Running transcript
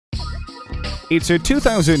It's a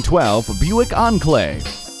 2012 Buick Enclave.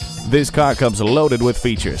 This car comes loaded with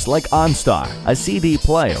features like OnStar, a CD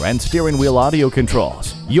player, and steering wheel audio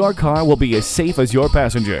controls. Your car will be as safe as your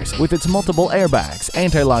passengers with its multiple airbags,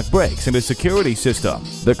 anti-lock brakes, and a security system.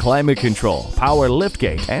 The climate control, power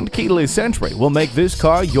liftgate, and keyless entry will make this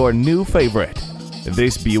car your new favorite.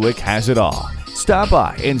 This Buick has it all. Stop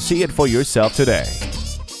by and see it for yourself today.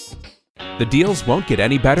 The deals won't get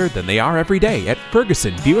any better than they are every day at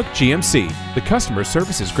Ferguson Buick GMC. The customer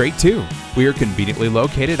service is great too. We are conveniently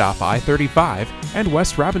located off I-35 and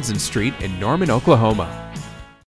West Robinson Street in Norman, Oklahoma.